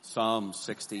Psalm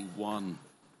 61.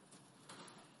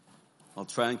 I'll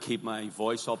try and keep my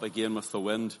voice up again with the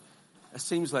wind. It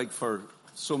seems like for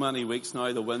so many weeks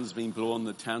now the wind's been blowing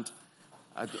the tent.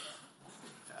 I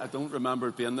don't remember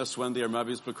it being this windy, or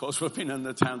maybe it's because we've been in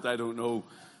the tent, I don't know.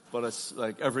 But it's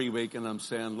like every week and I'm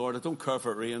saying, Lord, I don't care if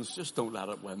it rains, just don't let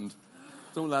it wind.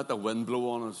 Don't let the wind blow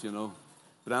on us,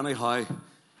 But anyhow,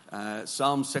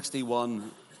 Psalm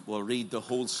 61, we'll read the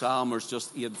whole psalm. There's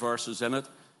just 8 verses in it.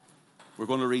 We're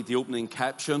going to read the opening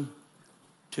caption.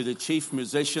 To the chief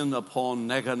musician upon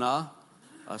Neganah,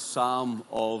 a psalm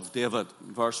of David.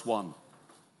 Verse 1.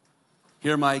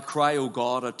 Hear my cry, O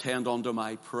God, attend unto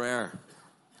my prayer.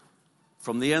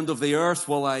 From the end of the earth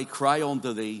will I cry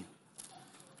unto thee.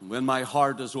 When my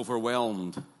heart is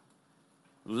overwhelmed,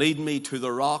 lead me to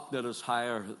the rock that is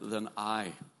higher than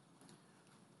I.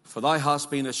 For thou hast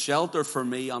been a shelter for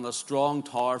me and a strong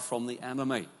tower from the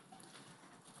enemy.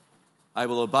 I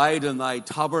will abide in thy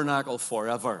tabernacle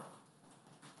forever.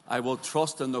 I will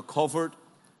trust in the covert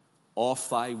of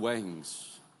thy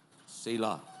wings.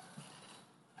 Selah.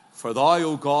 For thou,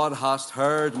 O God, hast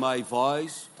heard my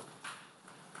voice.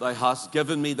 Thou hast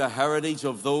given me the heritage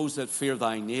of those that fear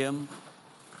thy name.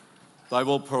 Thou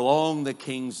wilt prolong the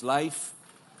king's life,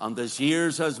 and his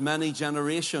years as many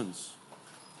generations.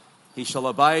 He shall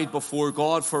abide before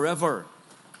God forever.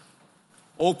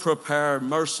 O prepare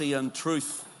mercy and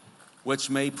truth,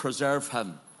 which may preserve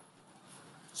him.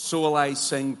 So will I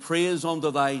sing praise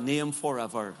unto thy name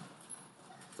forever,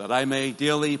 that I may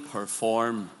daily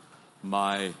perform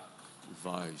my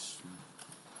vows.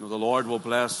 The Lord will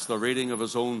bless the reading of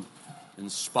his own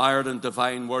inspired and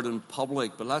divine word in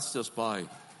public, but let's just bow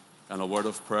in a word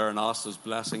of prayer and ask his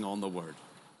blessing on the word.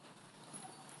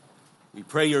 We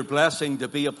pray your blessing to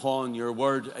be upon your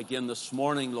word again this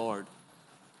morning, Lord.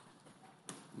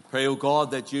 We pray, O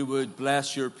God, that you would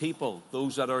bless your people,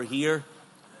 those that are here,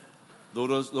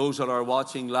 those that are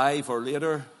watching live or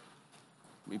later.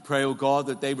 We pray, O God,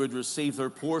 that they would receive their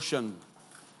portion.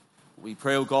 We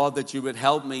pray, O God, that you would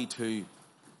help me to,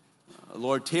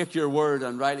 Lord, take your word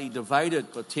and rightly divide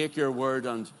it, but take your word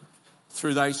and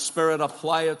through thy Spirit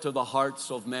apply it to the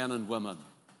hearts of men and women.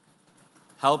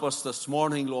 Help us this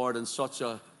morning, Lord, in such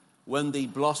a windy,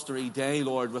 blustery day,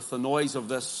 Lord, with the noise of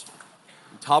this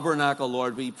tabernacle,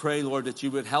 Lord. We pray, Lord, that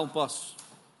you would help us.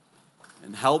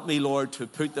 And help me, Lord, to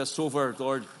put this over.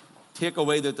 Lord, take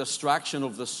away the distraction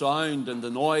of the sound and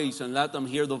the noise and let them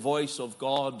hear the voice of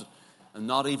God and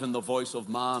not even the voice of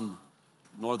man,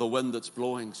 nor the wind that's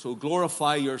blowing. So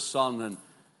glorify your Son and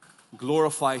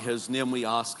glorify his name, we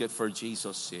ask it for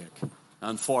Jesus' sake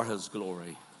and for his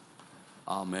glory.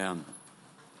 Amen.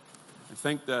 I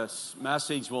think this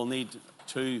message will need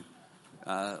two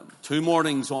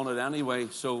mornings on it anyway,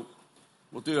 so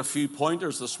we'll do a few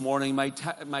pointers this morning. My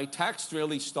text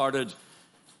really started,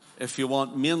 if you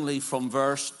want, mainly from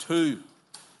verse 2.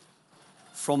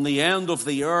 From the end of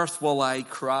the earth will I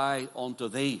cry unto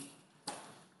thee.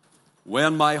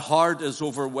 When my heart is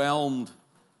overwhelmed,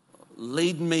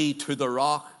 lead me to the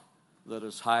rock that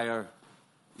is higher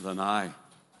than I.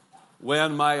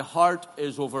 When my heart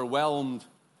is overwhelmed,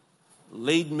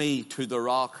 lead me to the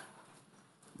rock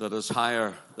that is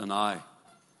higher than I.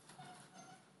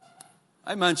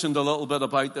 I mentioned a little bit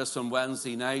about this on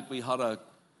Wednesday night. We had a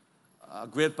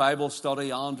great Bible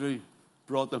study. Andrew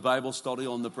brought the Bible study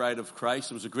on the Bride of Christ.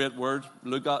 It was a great word.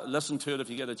 Listen to it if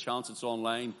you get a chance. It's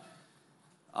online.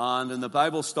 And in the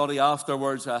Bible study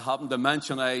afterwards, I happened to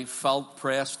mention I felt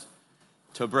pressed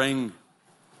to bring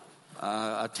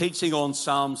a teaching on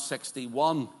Psalm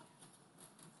 61.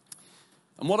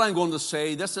 And what I'm going to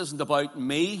say, this isn't about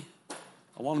me.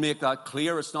 I want to make that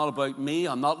clear. It's not about me.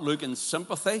 I'm not looking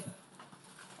sympathy.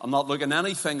 I'm not looking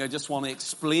anything. I just want to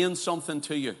explain something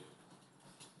to you.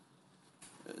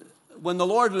 When the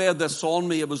Lord laid this on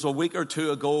me, it was a week or two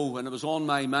ago, and it was on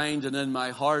my mind and in my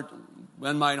heart.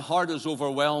 When my heart is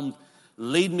overwhelmed,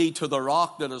 lead me to the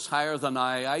rock that is higher than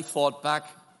I. I thought back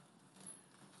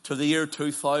to the year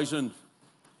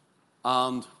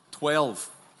 2012.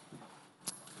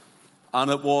 And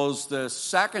it was the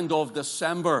 2nd of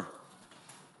December,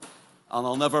 and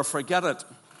I'll never forget it.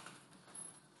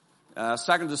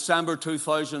 2nd December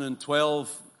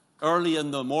 2012, early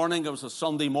in the morning, it was a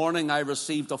Sunday morning, I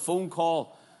received a phone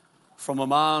call from a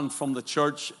man from the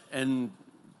church in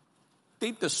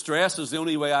deep distress is the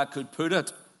only way I could put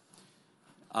it.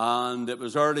 And it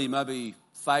was early, maybe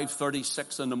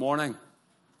 5:36 in the morning.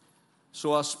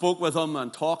 So I spoke with him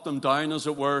and talked him down, as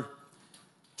it were,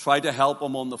 tried to help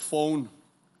him on the phone.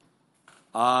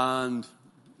 And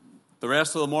the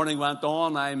rest of the morning went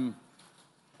on. I'm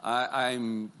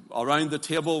around the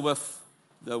table with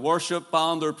The worship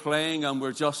band are playing and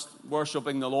we're just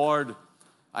worshiping the Lord.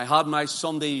 I had my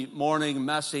Sunday morning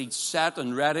message set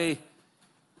and ready,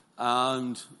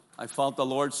 and I felt the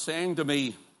Lord saying to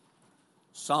me,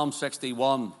 Psalm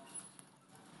 61,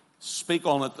 speak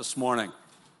on it this morning.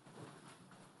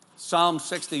 Psalm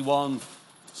 61,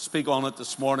 speak on it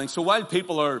this morning. So while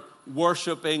people are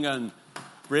worshiping and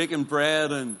breaking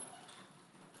bread, and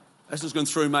this is going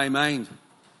through my mind,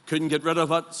 couldn't get rid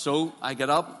of it, so I get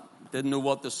up, didn't know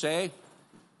what to say,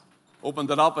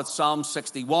 opened it up at Psalm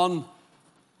 61,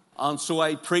 and so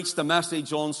I preached the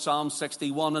message on Psalm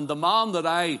 61, and the man that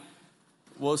I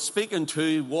was speaking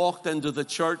to walked into the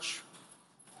church,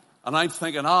 and I'm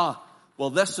thinking, well,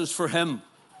 this is for him.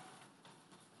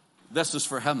 This is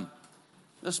for him.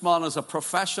 This man is a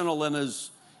professional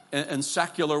in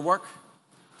secular work.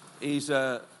 He's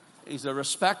a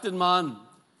respected man,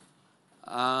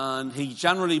 and he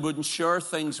generally wouldn't share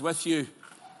things with you.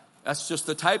 That's just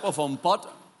the type of him. But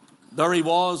there he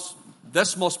was.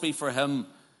 This must be for him,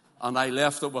 and I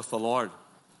left it with the Lord.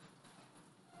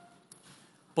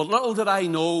 But little did I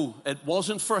know it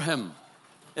wasn't for him.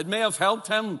 It may have helped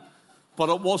him, but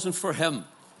it wasn't for him.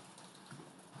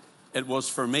 It was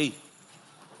for me.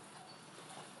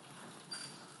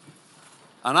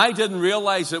 And I didn't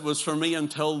realize it was for me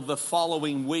until the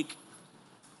following week.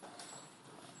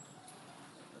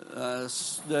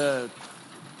 The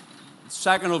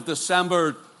 2nd of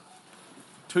December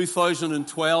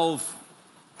 2012,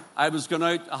 I was going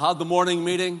out. I had the morning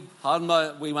meeting.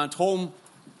 We went home.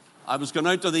 I was going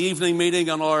out to the evening meeting,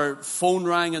 and our phone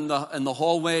rang in the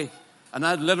hallway. And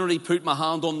I'd literally put my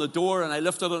hand on the door, and I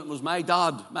lifted it. It was my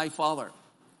dad, my father.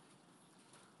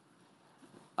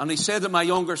 And he said that my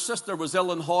younger sister was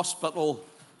ill in hospital,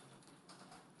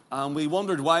 and we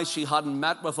wondered why she hadn't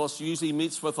met with us. Usually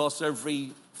meets with us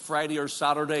every Friday or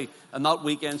Saturday, and that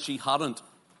weekend she hadn't.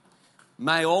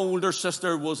 My older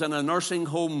sister was in a nursing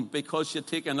home because she'd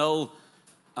taken ill.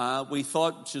 We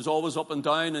thought she's always up and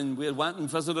down, and we went and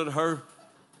visited her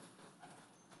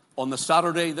on the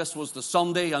Saturday. This was the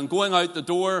Sunday, and going out the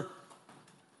door,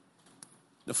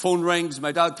 the phone rings.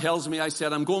 My dad tells me, I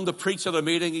said, I'm going to preach at a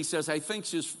meeting. He says, I think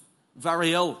she's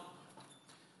very ill.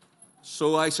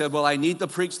 So I said, well, I need to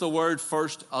preach the word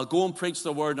first. I'll go and preach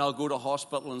the word, and I'll go to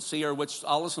hospital and see her, which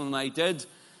Alison and I did.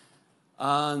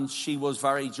 And she was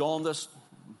very jaundiced,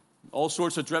 all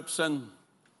sorts of drips in.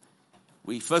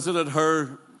 We visited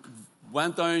her,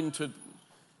 went down to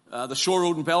the Shore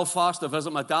Road in Belfast to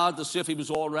visit my dad to see if he was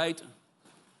all right.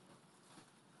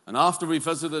 And after we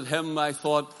visited him,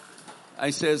 I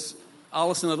says,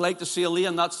 Alison, I'd like to see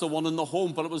Elaine. That's the one in the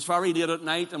home. But it was very late at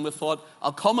night, and we thought,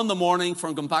 I'll come in the morning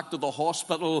from going back to the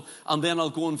hospital, and then I'll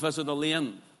go and visit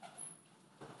Elaine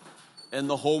in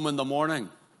the home in the morning.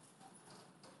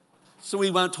 So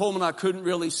we went home, and I couldn't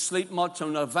really sleep much,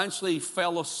 and eventually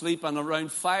fell asleep. And around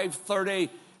 5:30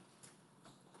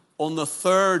 on the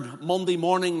 3rd, Monday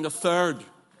morning, the 3rd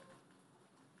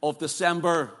of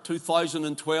December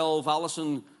 2012,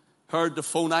 Alison heard the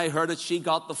phone. I heard it. She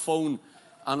got the phone.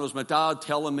 And it was my dad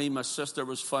telling me my sister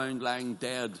was found lying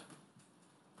dead.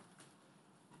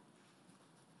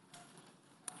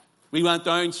 We went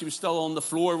down. She was still on the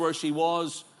floor where she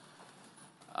was.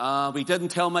 We didn't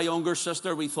tell my younger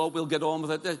sister. We thought we'll get on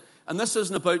with it. And this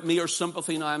isn't about me or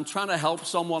sympathy now. I'm trying to help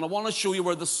someone. I want to show you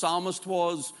where the psalmist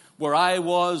was, where I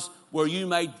was, where you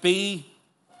might be,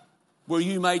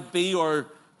 or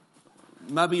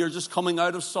maybe you're just coming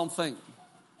out of something.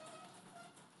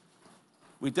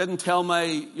 We didn't tell my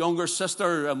younger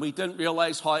sister, and we didn't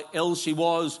realize how ill she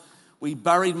was. We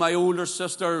buried my older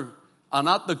sister, and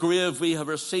at the grave we have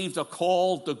received a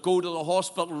call to go to the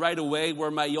hospital right away, where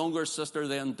my younger sister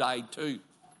then died too.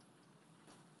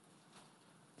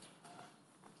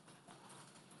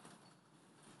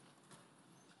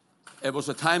 It was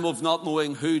a time of not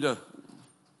knowing who to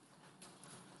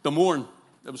mourn.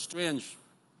 It was strange.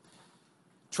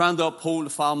 Trying to uphold the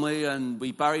family, and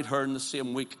we buried her in the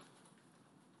same week.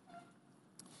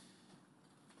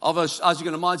 As you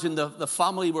can imagine, the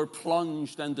family were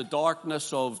plunged into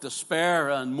darkness of despair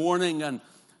and mourning, and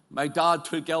my dad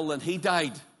took ill and he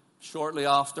died shortly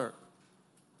after.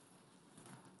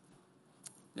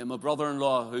 And my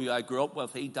brother-in-law, who I grew up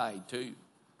with, he died too.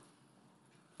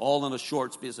 All in a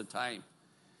short space of time.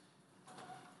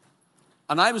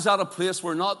 And I was at a place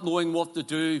where not knowing what to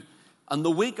do. And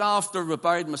the week after we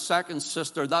buried my second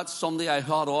sister, that Sunday I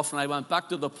had off and I went back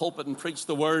to the pulpit and preached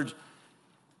the word.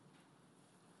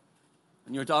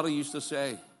 And your daddy used to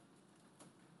say,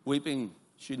 weeping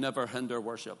should never hinder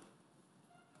worship.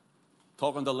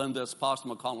 Talking to Linda, it's Pastor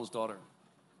McConnell's daughter.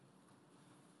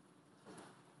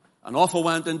 And off I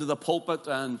went into the pulpit,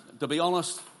 and to be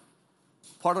honest,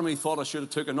 Part of me thought I should have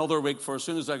took another week, for as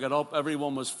soon as I got up,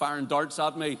 everyone was firing darts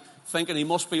at me, thinking he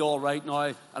must be all right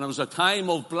now. And it was a time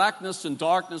of blackness and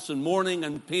darkness and mourning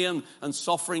and pain and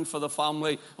suffering for the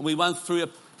family. And we went through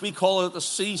it. We call it the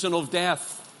season of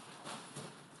death.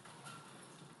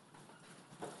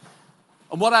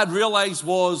 And what I'd realized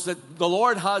was that the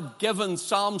Lord had given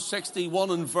Psalm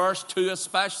 61 and verse 2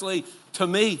 especially to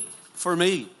me, for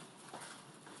me.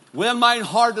 When mine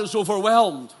heart is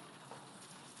overwhelmed,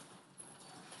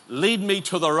 lead me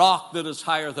to the rock that is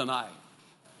higher than I.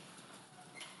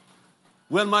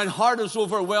 When mine heart is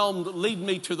overwhelmed, lead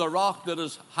me to the rock that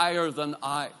is higher than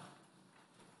I.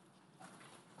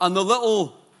 And the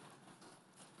little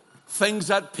things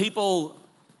that people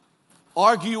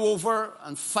argue over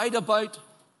and fight about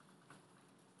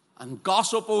and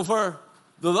gossip over,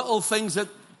 the little things that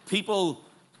people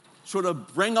sort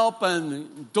of bring up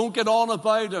and don't get on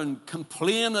about and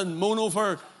complain and moan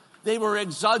over, they were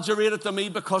exaggerated to me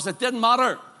because it didn't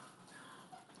matter.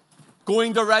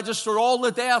 Going to register all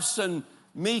the deaths and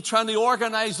me trying to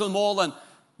organize them all and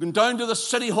going down to the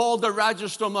city hall to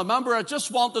register them. I remember I just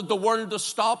wanted the world to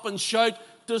stop and shout,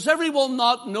 does everyone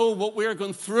not know what we're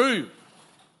going through?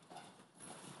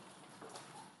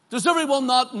 Does everyone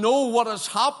not know what is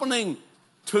happening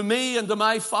to me and to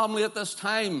my family at this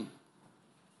time?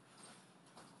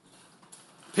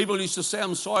 People used to say,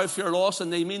 I'm sorry for your loss,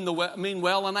 and they mean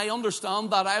well, and I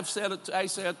understand that. I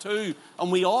say it too,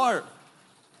 and we are.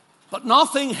 But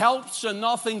nothing helps and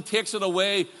nothing takes it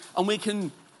away, and we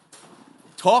can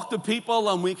talk to people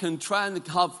and we can try and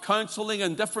have counseling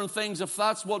and different things if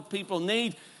that's what people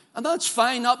need, and that's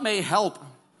fine, that may help.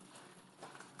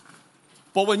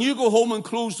 But when you go home and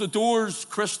close the doors,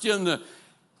 Christian,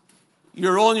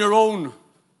 you're on your own.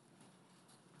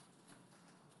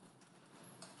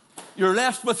 You're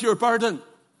left with your burden.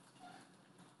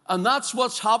 And that's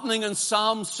what's happening in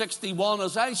Psalm 61.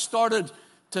 As I started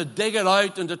to dig it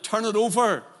out and to turn it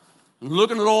over and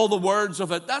looking at all the words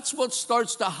of it, that's what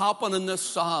starts to happen in this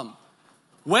psalm.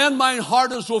 When mine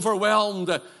heart is overwhelmed,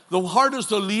 the heart is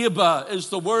the leba, is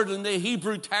the word in the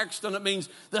Hebrew text, and it means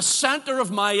the center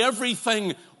of my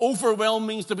everything. Overwhelmed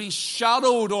means to be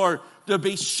shadowed or to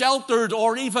be sheltered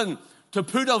or even to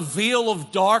put a veil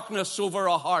of darkness over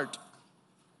a heart.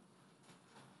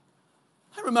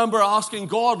 I remember asking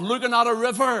God, looking at a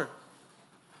river,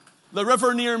 the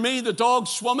river near me, the dog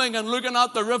swimming and looking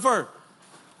at the river,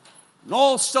 and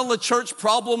all still the church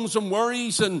problems and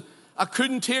worries, and I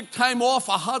couldn't take time off.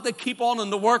 I had to keep on in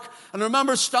the work. And I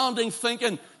remember standing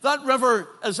thinking, that river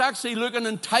is actually looking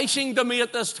enticing to me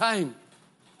at this time.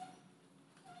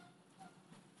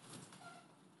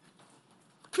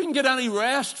 Couldn't get any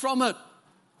rest from it.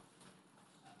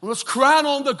 I was crying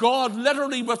on to God,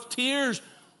 literally with tears,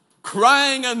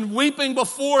 crying and weeping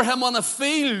before him on a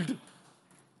field.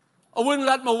 I wouldn't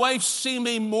let my wife see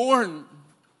me mourn.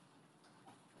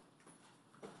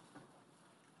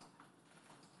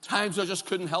 Times I just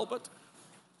couldn't help it.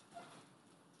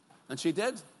 And she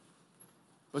did.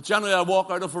 But generally I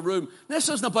walk out of a room. This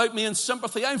isn't about me in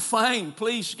sympathy. I'm fine.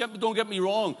 Please, don't get me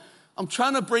wrong. I'm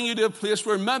trying to bring you to a place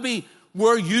where maybe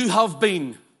where you have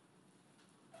been.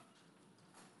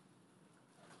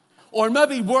 Or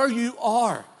maybe where you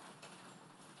are.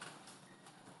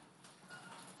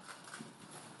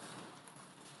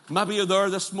 Maybe you're there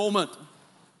this moment.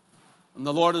 And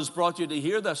the Lord has brought you to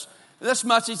hear this. This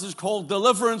message is called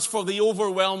Deliverance for the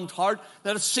Overwhelmed Heart.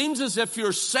 That it seems as if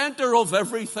your center of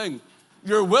everything,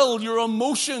 your will, your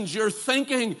emotions, your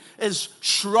thinking is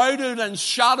shrouded and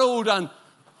shadowed and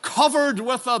covered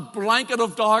with a blanket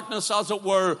of darkness, as it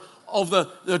were, of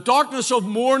the darkness of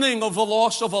mourning of the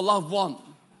loss of a loved one.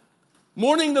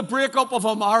 Mourning the breakup of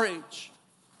a marriage.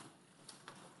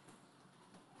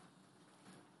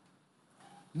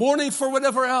 Mourning for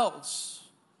whatever else.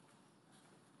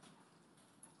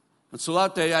 And so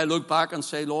that day I look back and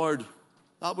say, Lord,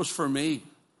 that was for me.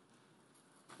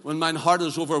 When mine heart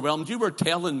is overwhelmed, you were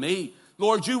telling me.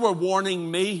 Lord, you were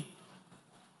warning me.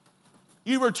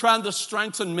 You were trying to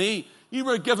strengthen me. You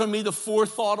were giving me the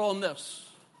forethought on this.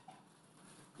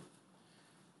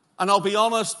 And I'll be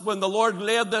honest, when the Lord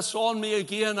laid this on me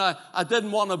again, I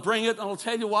didn't want to bring it. And I'll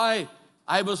tell you why.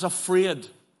 I was afraid.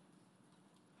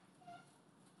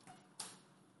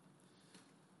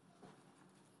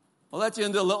 I'll let you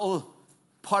into a little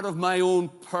part of my own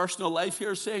personal life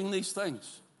here saying these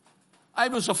things. I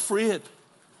was afraid.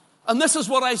 And this is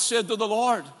what I said to the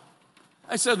Lord.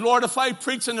 I said, Lord, if I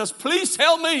preach in this, please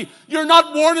tell me you're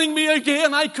not warning me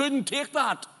again. I couldn't take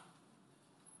that.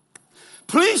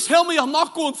 Please tell me I'm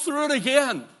not going through it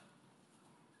again.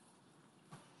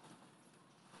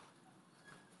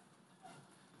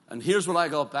 And here's what I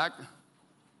got back.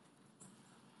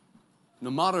 No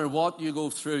matter what you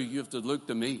go through, you have to look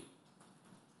to me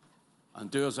and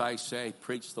do as I say,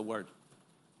 preach the word.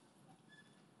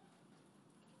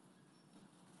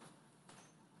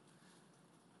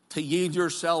 To yield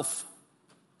yourself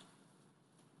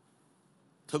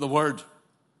to the word.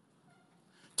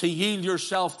 To yield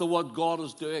yourself to what God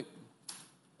is doing.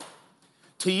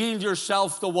 To yield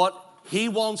yourself to what he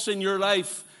wants in your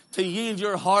life. To yield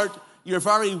your heart, your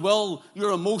very will,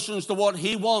 your emotions to what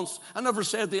he wants. I never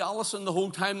said to Alison the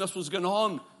whole time this was going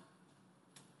on.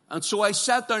 And so I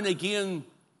sat down again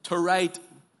to write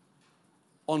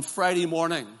on Friday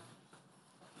morning.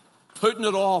 Putting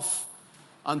it off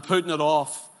and putting it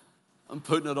off and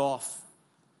putting it off.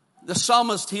 The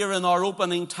psalmist here in our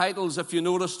opening titles, if you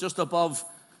notice just above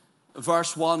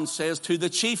verse 1, says, to the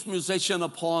chief musician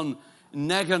upon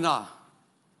Negana.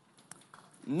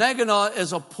 Negana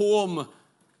is a poem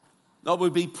that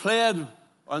would be played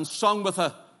and sung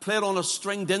played on a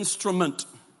stringed instrument.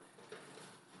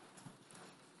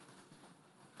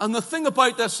 And the thing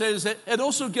about this is it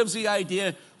also gives the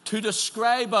idea to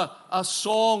describe a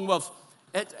song with,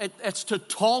 it's to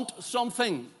taunt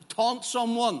something, taunt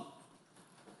someone.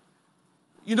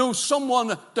 You know,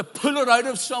 someone, to pull it out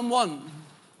of someone.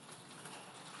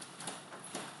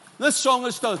 This song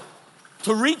is to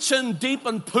reach in deep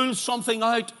and pull something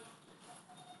out.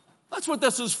 That's what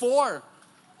this is for.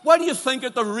 Why do you think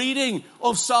at the reading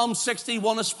of Psalm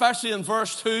 61, especially in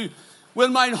verse 2,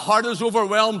 when mine heart is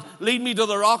overwhelmed, lead me to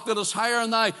the rock that is higher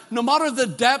than I. No matter the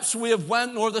depths we have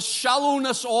went, nor the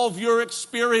shallowness of your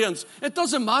experience, it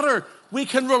doesn't matter. We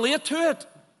can relate to it.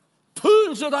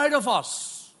 Pulls it out of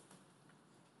us.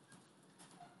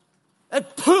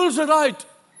 It pulls it out.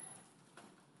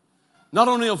 Not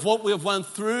only of what we have went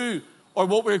through or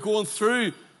what we're going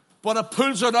through, but it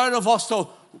pulls it out of us to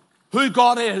who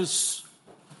God is.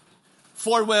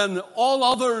 For when all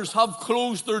others have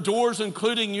closed their doors,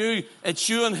 including you, it's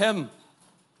you and him.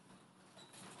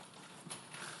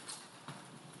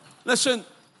 Listen,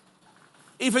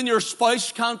 even your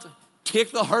spouse can't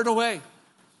take the hurt away.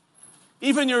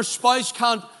 Even your spouse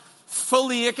can't fill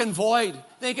the aching void.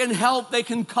 They can help, they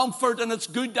can comfort, and it's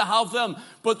good to have them,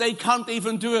 but they can't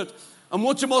even do it. And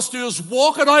what you must do is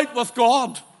walk it out with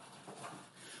God.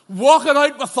 Walk it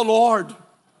out with the Lord.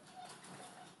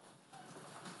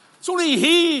 It's only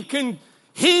he can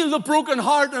heal the broken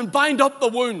heart and bind up the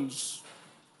wounds.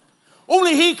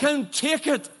 Only he can take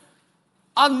it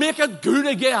and make it good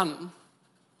again.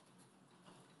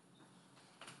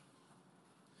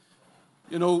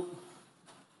 You know,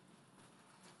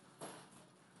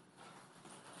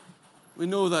 we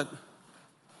know that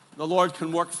the Lord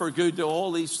can work for good to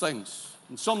all these things.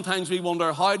 And sometimes we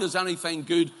wonder, how does anything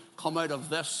good come out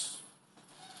of this?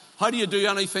 How do you do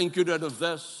anything good out of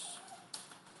this?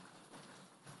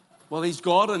 Well, he's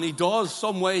God and he does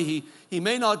some way. He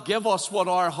may not give us what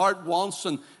our heart wants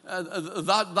and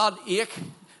that ache,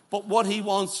 but what he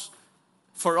wants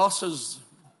for us is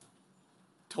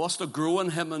to us to grow in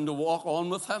him and to walk on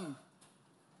with him,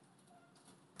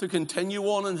 to continue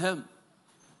on in him.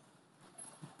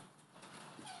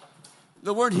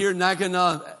 The word here,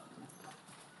 Nagana,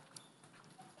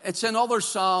 it's in other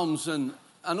Psalms, and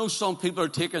I know some people are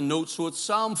taking notes, so it's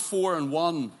Psalm 4 and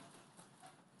 1,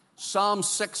 Psalm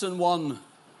 6 and 1,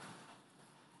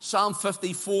 Psalm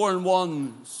 54 and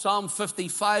 1, Psalm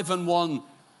 55 and 1,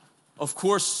 of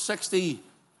course 61.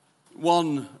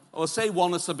 I'll say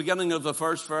 1, it's the beginning of the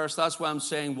first verse, that's why I'm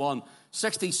saying 1.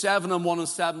 67 and 1 and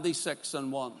 76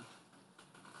 and 1.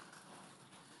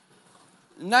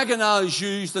 Nagana is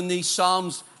used in these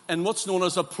psalms in what's known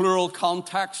as a plural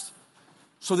context.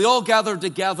 So they all gather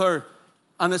together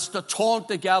and it's to taunt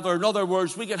together. In other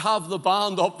words, we could have the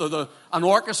band up, an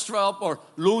orchestra up, or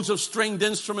loads of stringed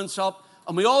instruments up,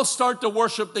 and we all start to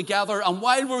worship together. And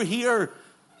while we're here,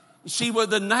 you see, with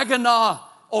the Nagana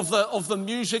of the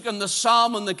music and the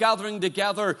psalm and the gathering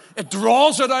together, it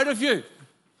draws it out of you.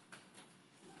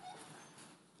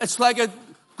 It's like it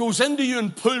goes into you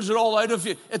and pulls it all out of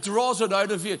you. It draws it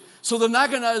out of you. So the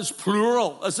Nagana is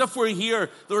plural, as if we're here.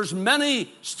 There's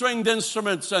many stringed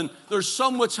instruments, and there's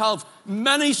some which have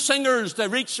many singers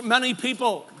that reach many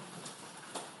people.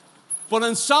 But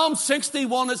in Psalm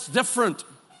 61, it's different.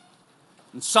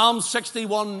 In Psalm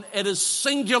 61, it is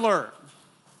singular.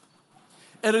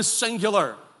 It is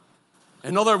singular.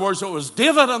 In other words, it was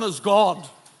David and his God.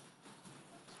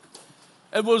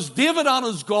 It was David and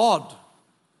his God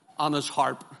on his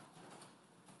harp.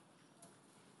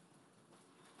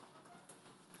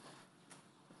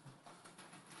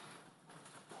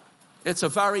 It's a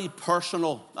very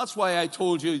personal, that's why I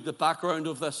told you the background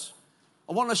of this.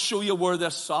 I want to show you where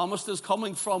this psalmist is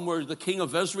coming from, where the king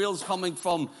of Israel is coming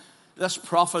from. this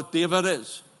prophet David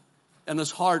is in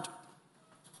his heart.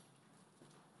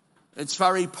 It's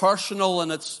very personal,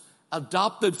 and it's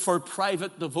adapted for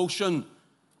private devotion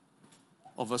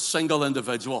of a single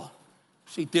individual.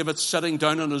 See David sitting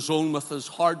down on his own with his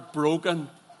heart broken.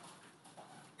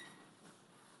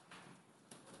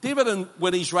 David,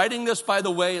 when he's writing this, by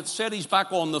the way, it said he's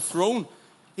back on the throne.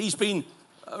 He's been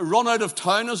run out of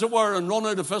town, as it were, and run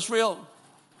out of Israel.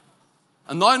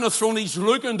 And now on the throne, he's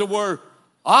looking to where,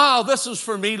 this is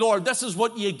for me, Lord. This is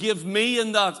what you give me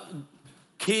in that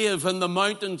cave, in the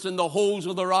mountains, in the holes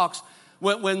of the rocks.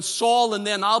 When Saul and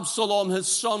then Absalom, his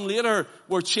son, later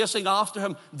were chasing after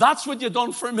him, that's what you've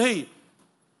done for me.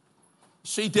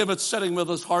 See David sitting with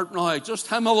his heart now, just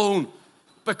him alone,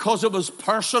 because it was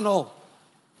personal.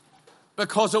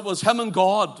 Because it was him and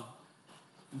God.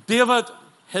 David,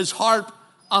 his heart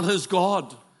and his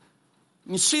God.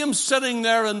 And you see him sitting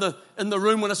there in the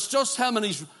room when it's just him, and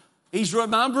he's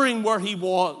remembering where he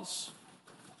was.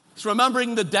 He's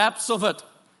remembering the depths of it,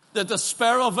 the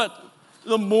despair of it,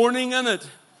 the mourning in it,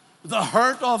 the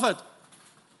hurt of it,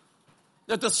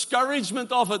 the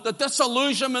discouragement of it, the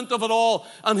disillusionment of it all.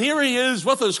 And here he is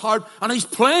with his heart, and he's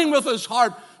playing with his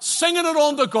heart, singing it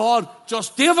unto God,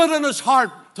 just David in his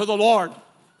heart to the Lord.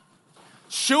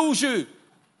 It shows you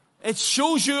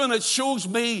and it shows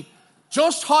me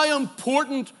just how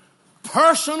important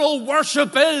personal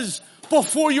worship is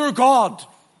before your God.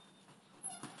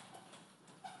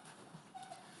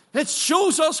 It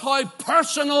shows us how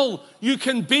personal you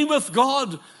can be with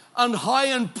God, and how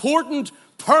important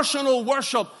personal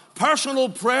worship, personal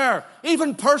prayer,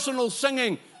 even personal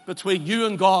singing between you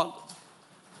and God.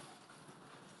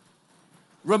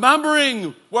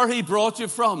 Remembering where he brought you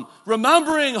from.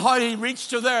 Remembering how he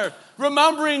reached you there.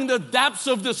 Remembering the depths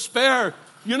of despair.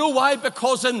 You know why?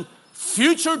 Because in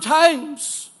future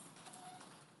times,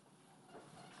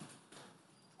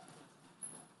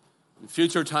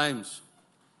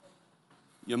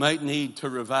 you might need to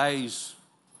revise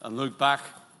and look back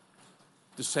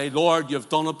to say, Lord, you've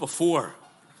done it before.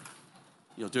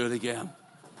 You'll do it again.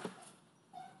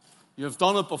 You've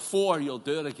done it before. You'll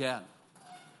do it again.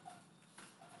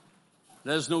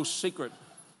 There's no secret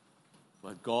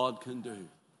what God can do.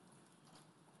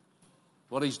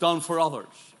 What he's done for others,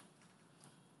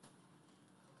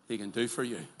 he can do for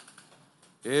you.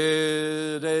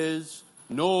 It is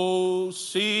no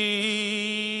secret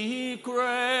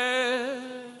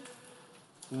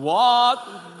what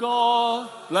God,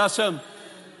 bless him,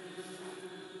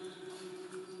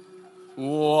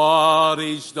 what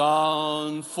he's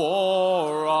done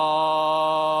for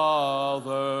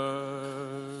others,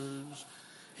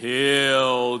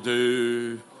 he'll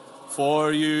do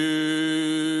for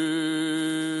you.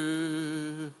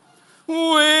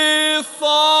 With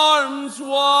arms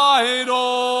wide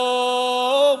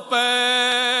open,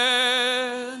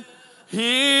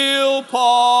 he'll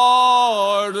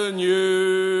pardon you.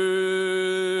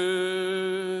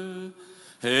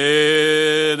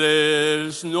 It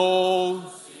is no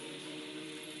secret.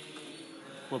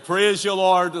 Well, praise you,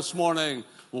 Lord, this morning.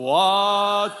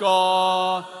 What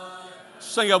God.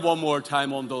 Sing it one more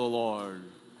time unto the Lord.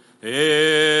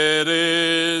 It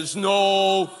is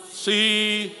no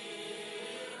secret.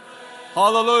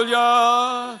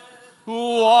 Hallelujah.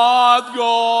 What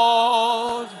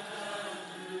God.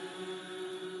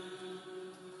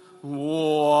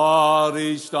 What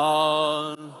he's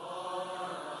done.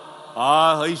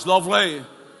 He's lovely.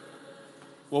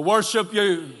 We'll worship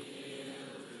you.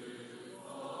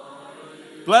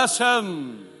 Bless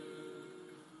him.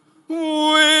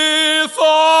 With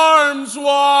arms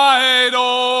wide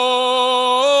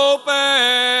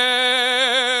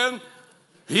open,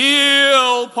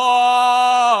 he'll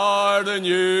pardon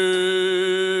you.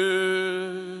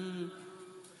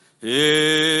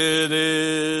 It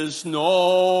is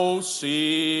no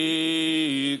secret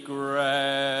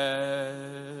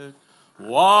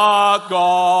what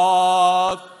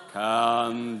God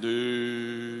can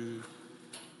do.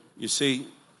 You see,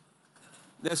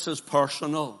 this is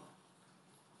personal.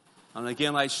 And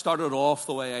again, I started off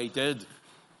the way I did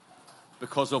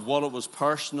because of what it was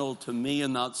personal to me,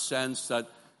 in that sense that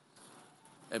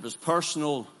it was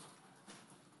personal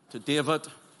to David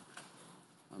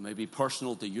and maybe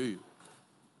personal to you.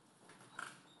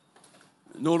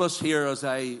 Notice here as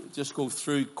I just go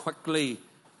through quickly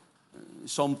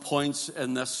some points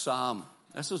in this psalm.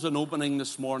 This is an opening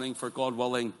this morning, for God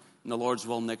willing, and the Lord's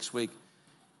will next week.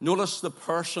 Notice the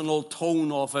personal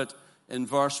tone of it in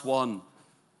verse 1.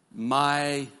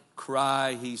 My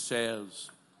cry, he says,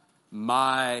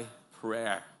 my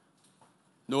prayer.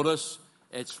 Notice,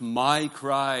 it's my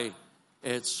cry,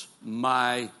 it's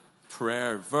my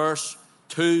prayer. Verse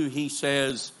 2, he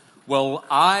says, will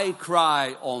I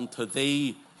cry unto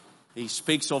thee. He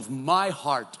speaks of my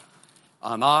heart,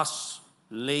 and us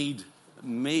lead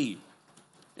me.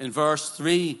 In verse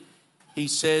 3, he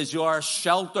says, you are a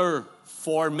shelter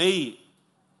for me.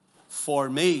 For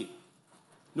me.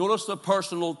 Notice the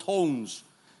personal tones.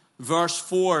 Verse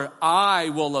 4, I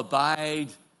will abide,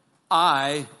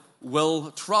 I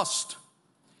will trust.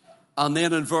 And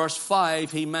then in verse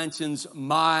 5, he mentions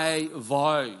my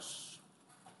vows.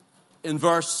 In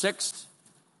verse 6,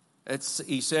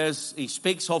 he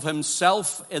speaks of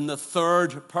himself in the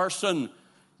third person.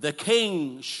 The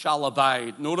king shall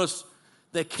abide. Notice,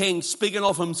 the king, speaking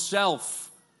of himself,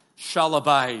 shall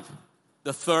abide.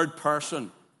 The third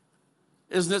person.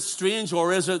 Isn't it strange,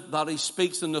 or is it that he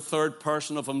speaks in the third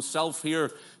person of himself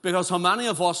here? Because how many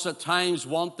of us at times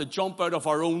want to jump out of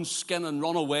our own skin and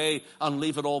run away and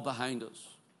leave it all behind us?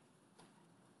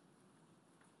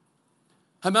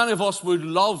 How many of us would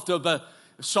love to be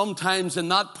sometimes in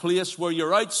that place where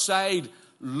you're outside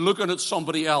looking at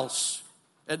somebody else?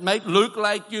 It might look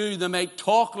like you, they might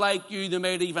talk like you, they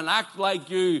might even act like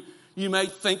you. You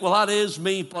might think, well, that is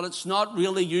me, but it's not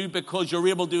really you, because you're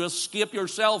able to escape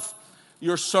yourself,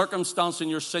 your circumstance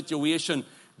and your situation.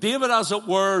 David, as it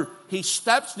were, he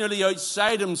steps nearly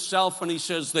outside himself and he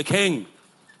says, the king.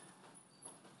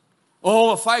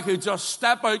 Oh, if I could just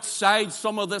step outside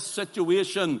some of this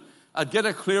situation, I'd get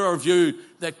a clearer view.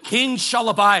 The king shall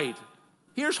abide.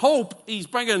 Here's hope he's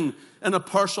bringing in a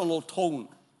personal tone.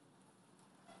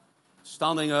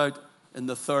 Standing out in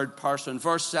the third person.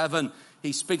 Verse 7,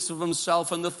 he speaks of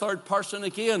himself in the third person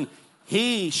again.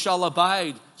 He shall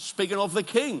abide, speaking of the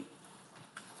king.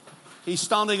 He's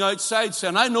standing outside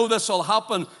saying, I know this will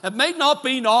happen. It might not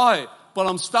be now, but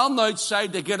I'm standing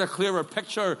outside to get a clearer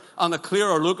picture and a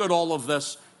clearer look at all of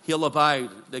this. He'll abide,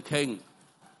 the king.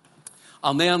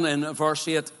 And then in verse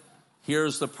 8,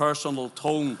 here's the personal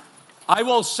tone. I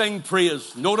will sing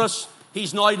praise. Notice,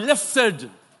 he's now lifted.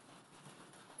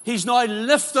 He's now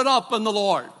lifted up in the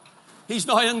Lord. He's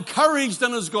now encouraged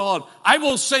in his God. I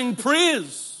will sing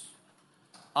praise.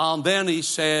 And then he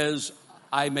says,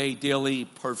 I may daily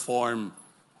perform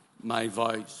my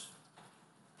vows.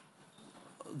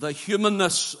 The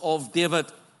humanness of David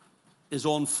is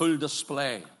on full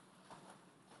display.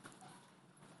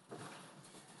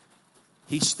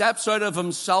 He steps out of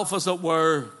himself, as it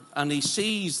were, and he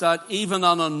sees that even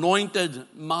an anointed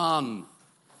man,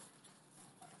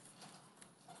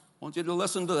 I want you to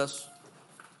listen to this,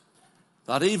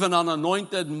 that even an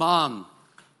anointed man,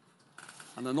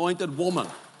 an anointed woman,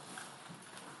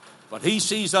 but he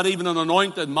sees that even an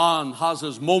anointed man has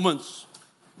his moments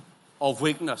of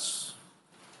weakness.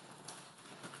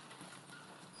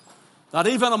 That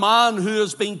even a man who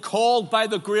has been called by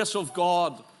the grace of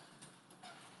God,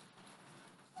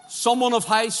 someone of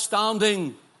high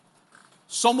standing,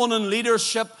 someone in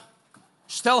leadership,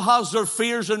 still has their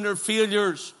fears and their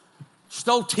failures,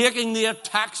 still taking the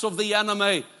attacks of the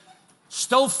enemy,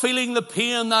 still feeling the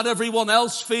pain that everyone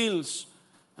else feels,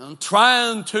 and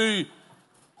trying to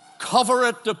cover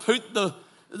it, to put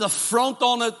the front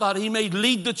on it that he may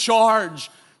lead the charge.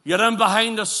 Yet in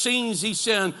behind the scenes he's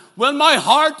saying, when my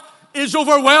heart is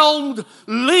overwhelmed,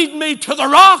 lead me to the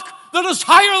rock that is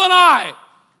higher than I.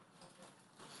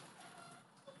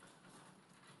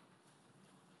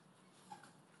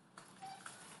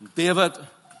 David,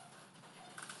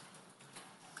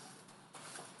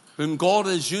 whom God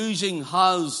is using,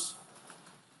 has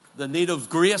the need of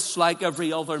grace like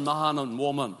every other man and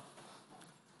woman.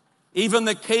 Even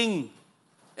the king,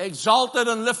 exalted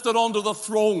and lifted onto the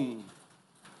throne,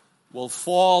 will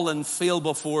fall and fail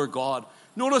before God.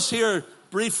 Notice here,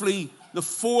 briefly, the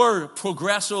four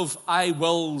progressive I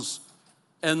wills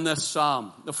in this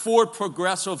psalm. The four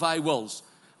progressive I wills.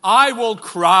 I will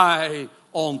cry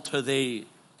unto thee.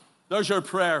 There's your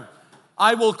prayer.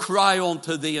 I will cry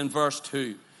unto thee in verse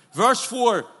 2. Verse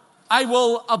 4, I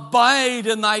will abide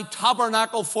in thy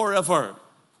tabernacle forever.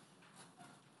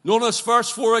 Notice verse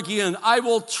 4 again. I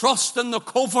will trust in the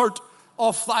covert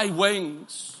of thy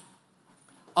wings.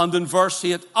 And in verse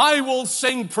 8, I will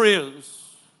sing praise.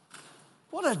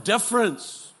 What a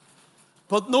difference.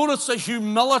 But notice the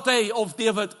humility of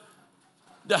David,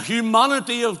 the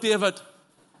humanity of David,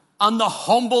 and the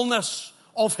humbleness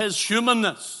of his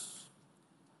humanness.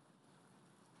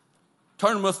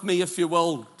 Turn with me, if you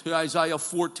will, to Isaiah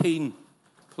 14,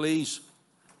 please.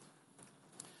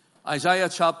 Isaiah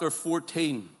chapter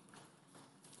 14.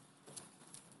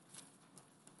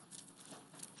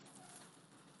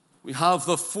 We have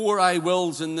the four I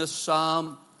wills in this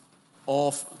psalm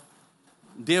of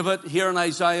David. Here in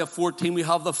Isaiah 14, we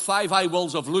have the five I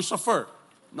wills of Lucifer.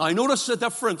 Now, notice the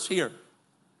difference here.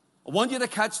 I want you to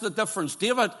catch the difference.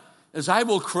 David is I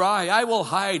will cry, I will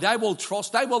hide, I will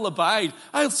trust, I will abide.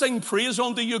 I'll sing praise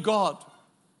unto you, God.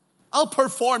 I'll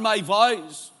perform my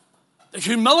vows. The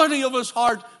humility of his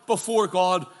heart before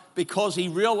God, because he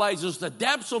realizes the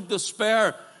depths of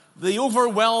despair, the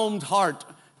overwhelmed heart,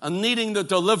 and needing the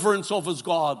deliverance of his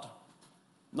God.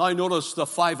 Now notice the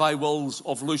 5 I wills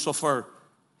of Lucifer.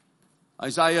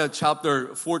 Isaiah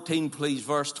chapter 14, please,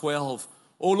 verse 12.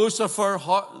 O Lucifer,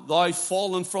 how art thou,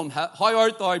 fallen from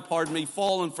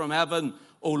heaven,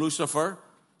 O Lucifer,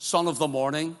 son of the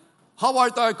morning? How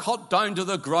art thou cut down to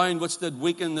the ground, which did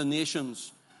weaken the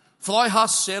nations? For thou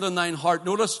hast said in thine heart,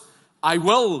 notice, I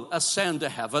will ascend to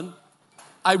heaven.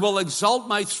 I will exalt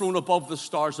my throne above the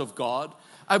stars of God.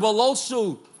 I will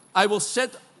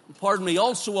sit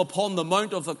also upon the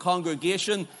mount of the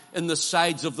congregation in the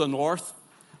sides of the north.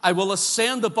 I will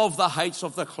ascend above the heights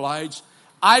of the clouds.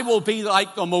 I will be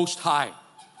like the Most High.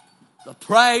 The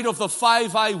pride of the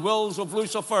 5 I wills of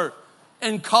Lucifer,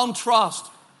 in contrast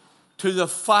to the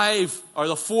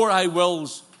 4 I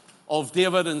wills of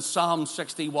David in Psalm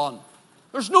 61.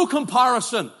 There's no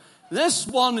comparison. This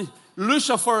one,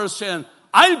 Lucifer, is saying,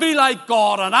 I'll be like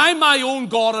God, and I'm my own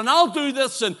God, and I'll do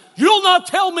this, and you'll not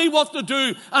tell me what to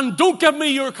do, and don't give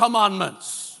me your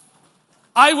commandments.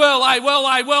 I will.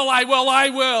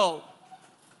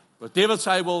 But David's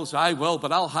I wills, I will,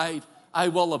 but I'll hide. I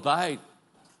will abide.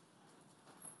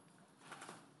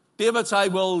 David's I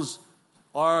wills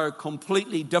are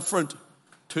completely different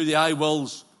to the I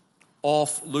wills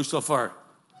of Lucifer,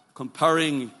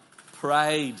 comparing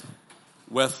pride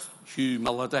with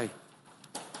humility.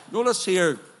 Notice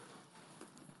here,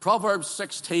 Proverbs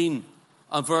 16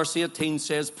 and verse 18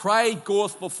 says, pride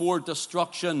goeth before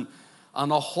destruction,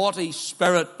 and a haughty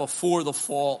spirit before the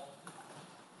fall.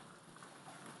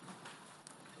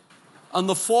 And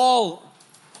the fall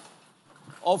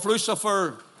of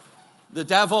Lucifer, the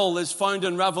devil, is found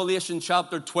in Revelation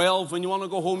chapter 12. When you want to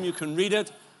go home, you can read it.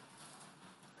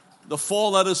 The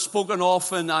fall that is spoken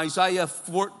of in Isaiah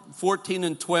 14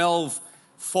 and 12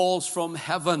 falls from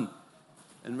heaven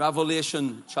in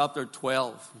Revelation chapter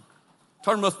 12.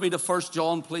 Turn with me to 1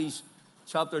 John, please,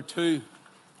 chapter 2.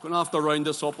 I'm going to have to round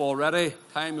this up already.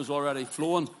 Time is already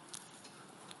flowing.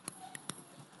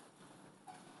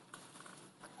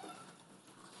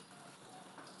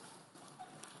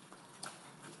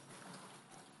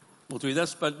 We'll do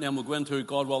this bit, and then we'll go into,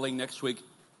 God willing, next week,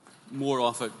 more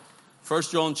of it. 1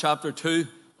 John chapter 2,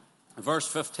 verse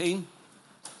 15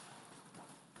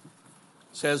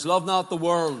 says, love not the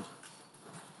world,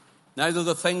 neither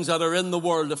the things that are in the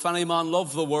world. If any man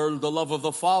love the world, the love of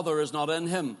the Father is not in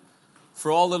him. For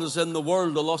all that is in the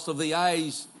world, the lust of the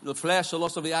eyes, the flesh, the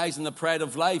lust of the eyes, and the pride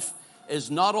of life,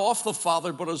 is not of the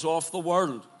Father, but is of the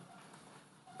world.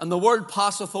 And the world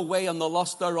passeth away, and the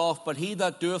lust thereof, but he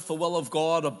that doeth the will of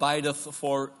God abideth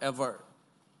forever.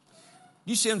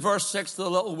 You see in verse 6 the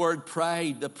little word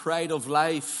pride, the pride of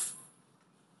life.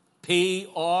 Pride,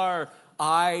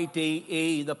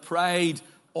 the pride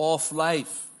of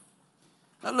life.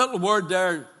 That little word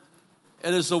there,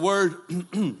 it is the word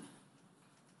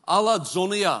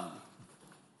alazonia.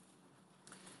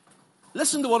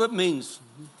 Listen to what it means.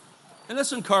 And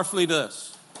listen carefully to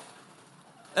this.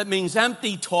 It means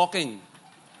empty talking,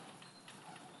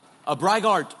 a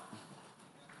braggart,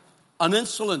 an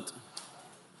insolent,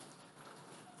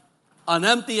 an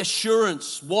empty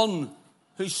assurance, one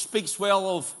who speaks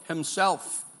well of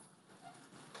himself,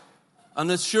 an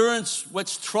assurance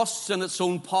which trusts in its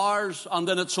own powers and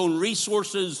in its own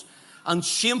resources and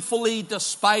shamefully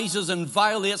despises and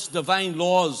violates divine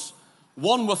laws,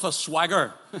 one with a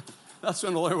swagger. That's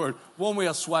another word, one with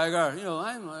a swagger. You know,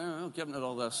 I'm giving it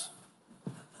all this.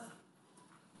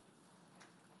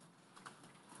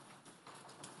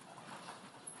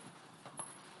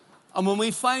 And when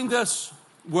we find this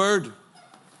word,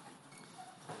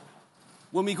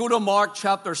 when we go to Mark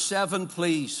chapter 7,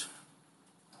 please.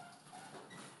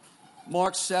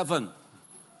 Mark 7.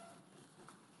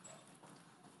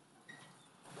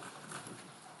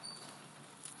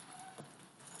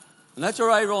 And let your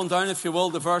eye run down, if you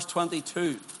will, to verse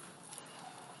 22.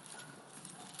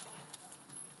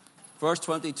 Verse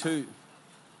 22.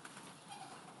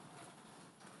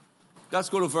 Let's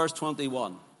go to verse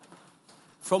 21.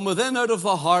 From within out of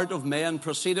the heart of men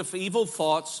proceedeth evil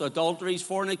thoughts, adulteries,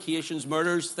 fornications,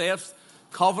 murders, thefts,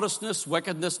 covetousness,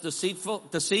 wickedness,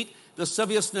 deceit,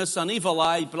 lasciviousness, an evil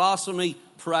eye, blasphemy,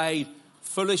 pride,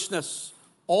 foolishness.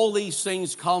 All these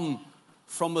things come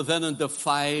from within and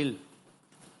defile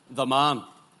the man.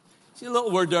 See a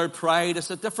little word there, pride.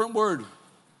 It's a different word.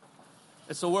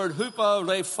 It's the word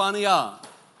huparephania.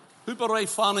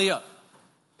 Huparephania.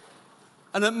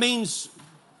 And it means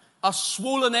a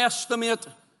swollen estimate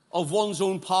of one's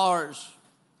own powers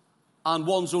and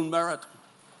one's own merit.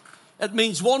 It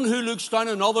means one who looks down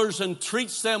on others and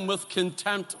treats them with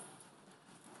contempt.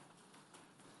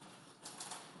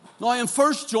 Now in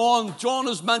 1 John, John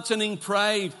is mentioning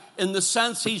pride in the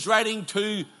sense he's writing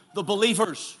to the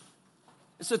believers.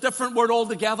 It's a different word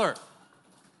altogether.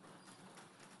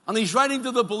 And he's writing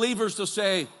to the believers to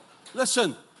say,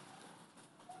 listen,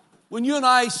 when you and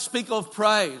I speak of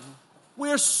pride,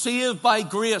 we're saved by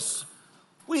grace.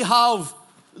 We have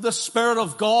the Spirit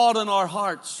of God in our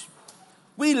hearts.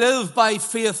 We live by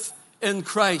faith in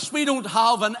Christ. We don't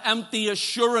have an empty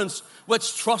assurance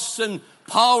which trusts in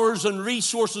powers and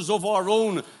resources of our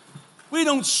own. We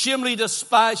don't shamefully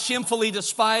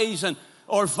despise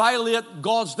or violate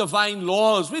God's divine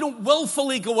laws. We don't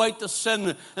willfully go out to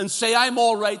sin and say, I'm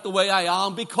all right the way I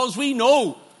am, because we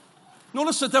know.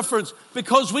 Notice the difference.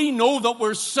 Because we know that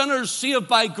we're sinners saved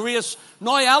by grace,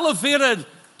 now elevated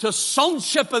to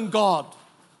sonship in God,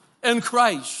 in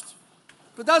Christ.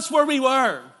 But that's where we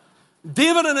were.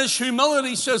 David in his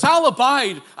humility says, I'll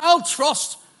abide, I'll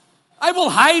trust, I will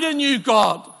hide in you,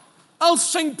 God. I'll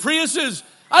sing praises,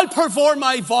 I'll perform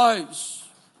my vows.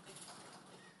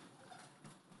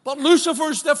 But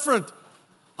Lucifer's different.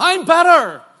 I'm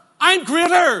better, I'm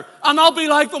greater, and I'll be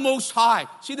like the Most High.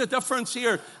 See the difference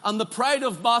here? And the pride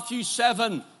of Matthew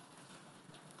 7,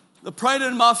 the pride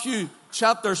in Matthew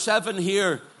chapter 7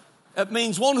 here, it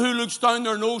means one who looks down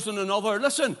their nose on another.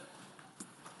 Listen,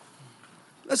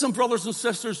 brothers and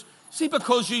sisters, see,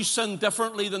 because you sin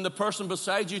differently than the person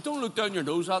beside you, don't look down your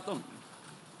nose at them.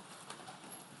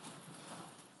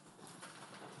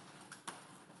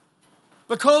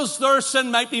 Because their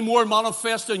sin might be more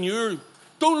manifest than yours,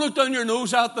 don't look down your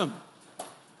nose at them.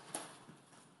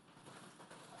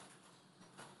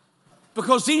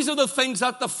 Because these are the things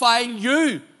that defile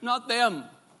you, not them.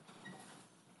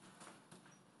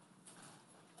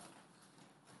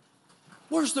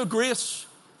 Where's the grace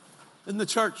in the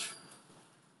church?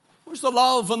 Where's the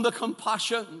love and the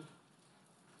compassion?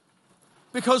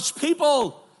 Because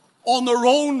people on their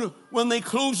own, when they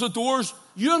close the doors,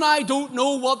 you and I don't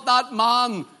know what that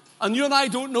man and you and I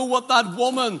don't know what that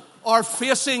woman are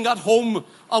facing at home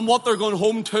and what they're going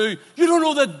home to. You don't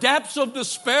know the depths of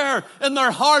despair in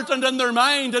their heart and in their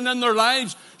mind and in their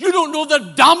lives. You don't know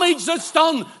the damage that's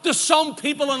done to some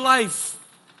people in life.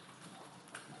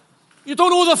 You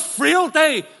don't know the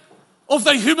frailty of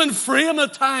the human frame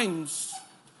at times.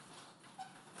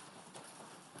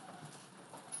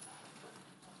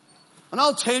 And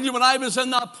I'll tell you, when I was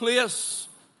in that place,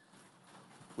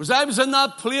 and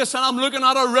I'm looking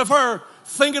at a river,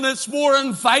 thinking it's more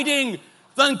inviting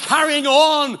than carrying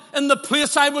on in the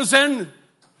place I was in,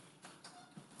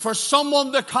 for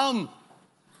someone to come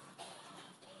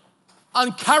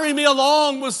and carry me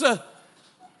along was the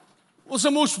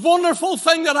most wonderful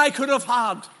thing that I could have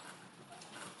had.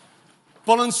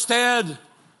 But instead,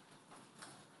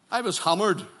 I was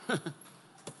hammered.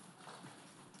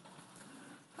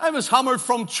 I was hammered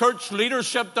from church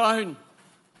leadership down.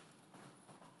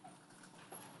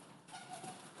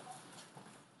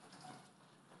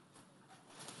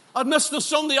 I'd missed the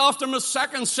Sunday after my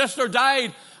second sister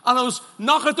died, and I was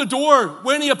knocking at the door,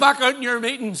 when are you back out in your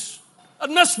meetings? I'd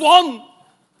missed one,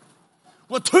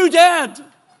 with two dead.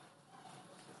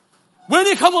 When are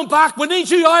you coming back? We need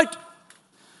you out.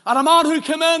 And a man who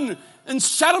came in and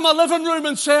sat in my living room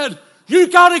and said, you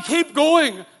got to keep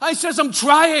going. I says, I'm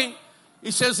trying.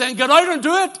 He says, then get out and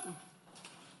do it.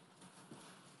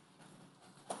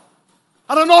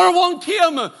 And another one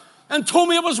came and told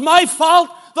me it was my fault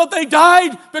that they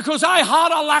died because I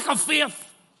had a lack of faith.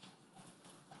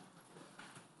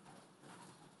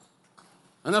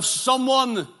 And if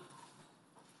someone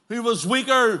who was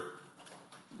weaker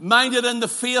minded in the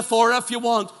faith, or if you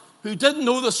want, who didn't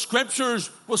know the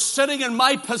scriptures, was sitting in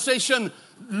my position,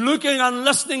 looking and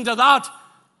listening to that,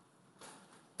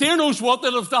 dear knows what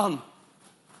they'd have done.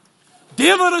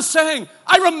 David is saying,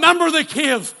 I remember the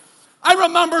cave. I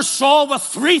remember Saul with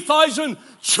 3,000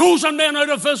 chosen men out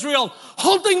of Israel,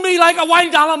 hunting me like a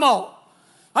wild animal.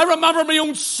 I remember my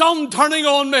own son turning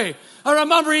on me. I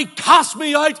remember he cast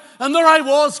me out, and there I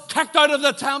was, kicked out of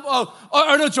the temple,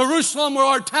 out of Jerusalem where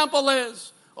our temple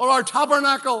is, or our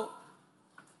tabernacle.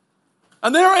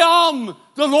 And there I am.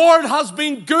 The Lord has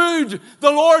been good.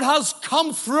 The Lord has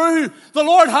come through. The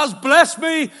Lord has blessed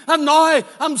me. And now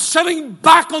I'm sitting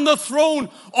back on the throne.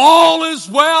 All is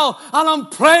well. And I'm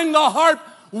playing the harp,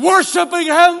 worshiping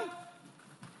Him.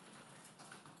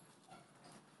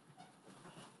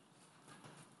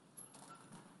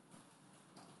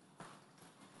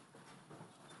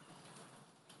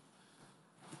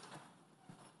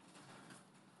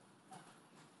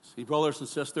 See, brothers and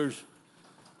sisters,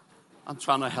 I'm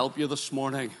trying to help you this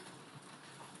morning.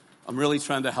 I'm really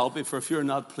trying to help you. For if you're in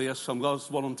that place, that's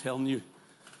what I'm telling you.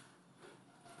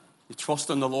 You trust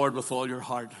in the Lord with all your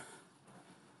heart.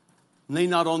 Lean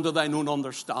not unto thine own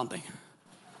understanding.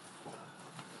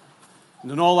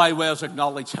 And in all thy ways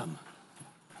acknowledge him,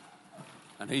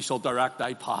 and he shall direct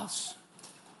thy paths.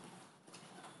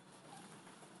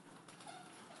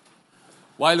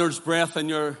 While there's breath in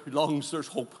your lungs, there's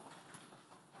hope.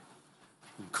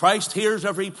 And Christ hears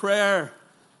every prayer.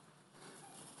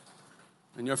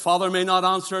 And your Father may not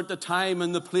answer at the time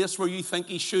in the place where you think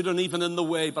he should, and even in the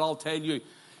way, but I'll tell you,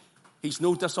 he's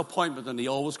no disappointment, and he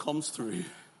always comes through.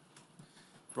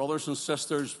 Brothers and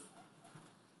sisters,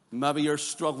 maybe you're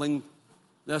struggling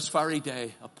this very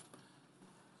day.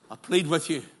 I plead with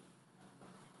you,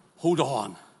 hold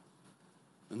on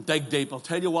and dig deep. I'll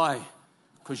tell you why.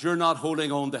 Because you're not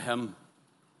holding on to him.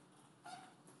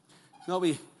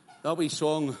 That wee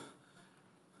song,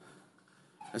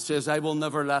 it says, I will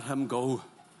never let him go.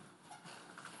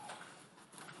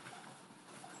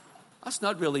 That's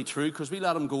not really true, because we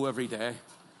let him go every day.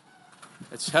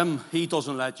 It's him. He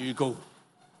doesn't let you go.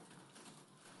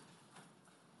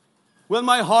 When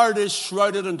my heart is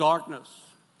shrouded in darkness,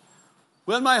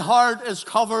 when my heart is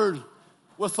covered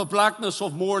with the blackness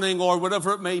of mourning or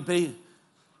whatever it may be,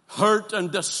 hurt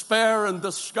and despair and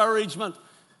discouragement,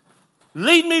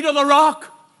 lead me to the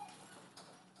rock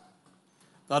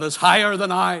that is higher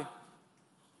than I.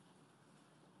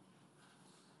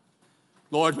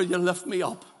 Lord, will you lift me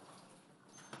up?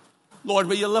 Lord,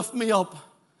 will you lift me up?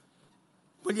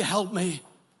 Will you help me?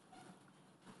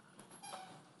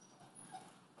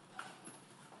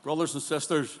 Brothers and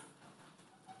sisters,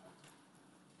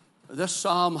 this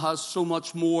psalm has so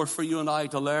much more for you and I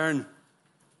to learn.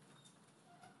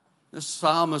 This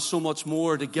psalm has so much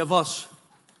more to give us.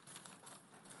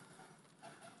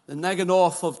 The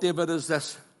Neganoth of David is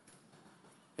this.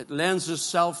 It lends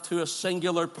itself to a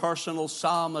singular personal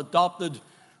psalm adopted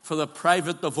for the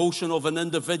private devotion of an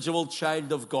individual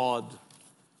child of God.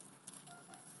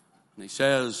 And he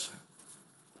says,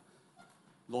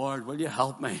 Lord, will you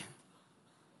help me?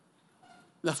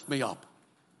 Lift me up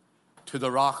to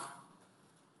the rock.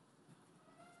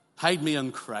 Hide me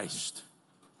in Christ.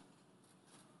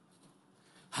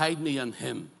 Hide me in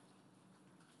him.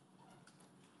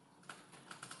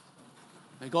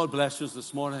 May God bless us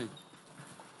this morning.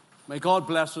 May God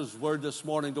bless his word this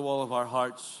morning to all of our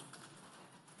hearts.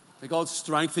 May God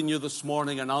strengthen you this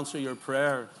morning and answer your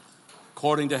prayer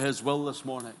according to his will this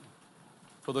morning,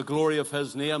 for the glory of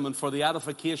his name and for the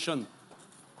edification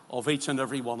of each and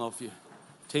every one of you.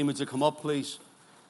 Team, would you come up, please?